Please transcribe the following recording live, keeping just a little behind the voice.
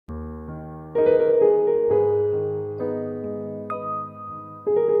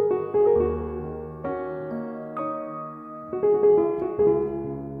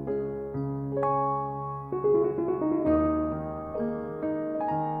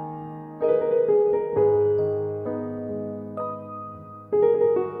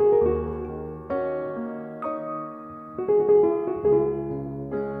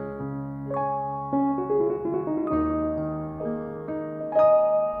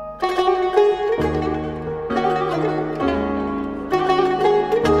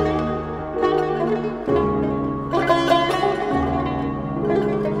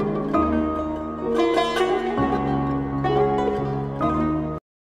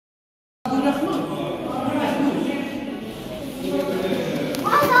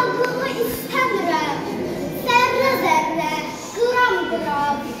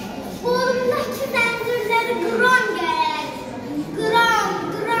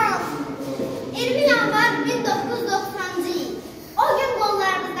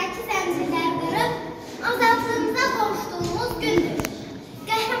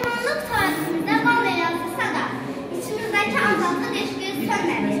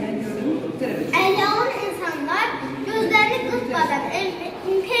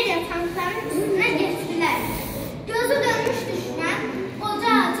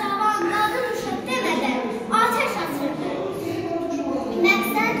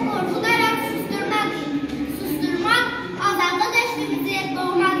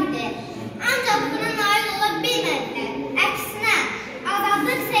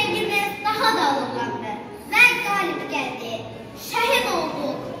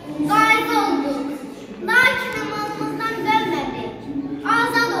Qazi olduk, lakin imanımızdan dönmədik.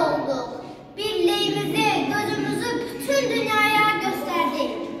 Azad olduk, birliyimizi, gözümüzü bütün dünyaya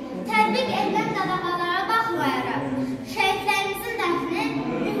göstərdik. Tətbiq edilən qadağalara baxmayaraq, şəhidlərimizin dəfni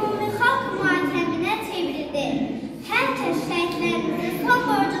ümumi xalq mühakəminə çevrildi. Hər kəs şəhidlərimizin son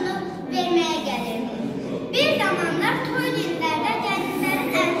borcunu verməyə gəlirdi. Bir zamanlar toy günlərdə gəlinlərin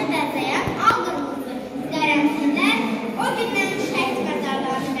əlini bəzəyən al-qırmızı qərəmsizlər o günlərin şəhid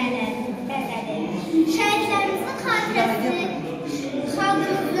məzarlarını bəzədi. Şəhidlərimizin xatirəsi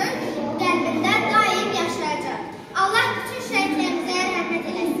xalqımızın qəlbində daim yaşayacaq. Allah bütün şəhidlərimizə rəhmət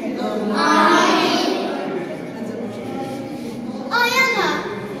eləsin. Amin. Ay ana,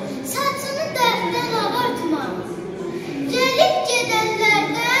 saçını dərddən ağartma. Gəlib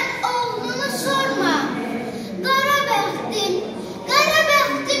gedənlərdən oğlunu sorma. Qara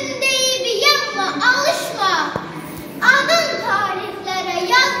bəxtim deyib yanma, alışma. Adın tarixlərə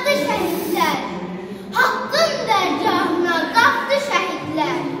yazdı şəhidlər. Haqqın dərgahına qalxdı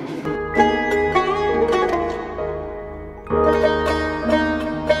şəhidlər.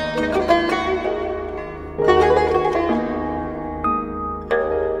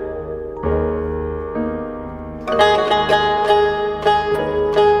 Thank you.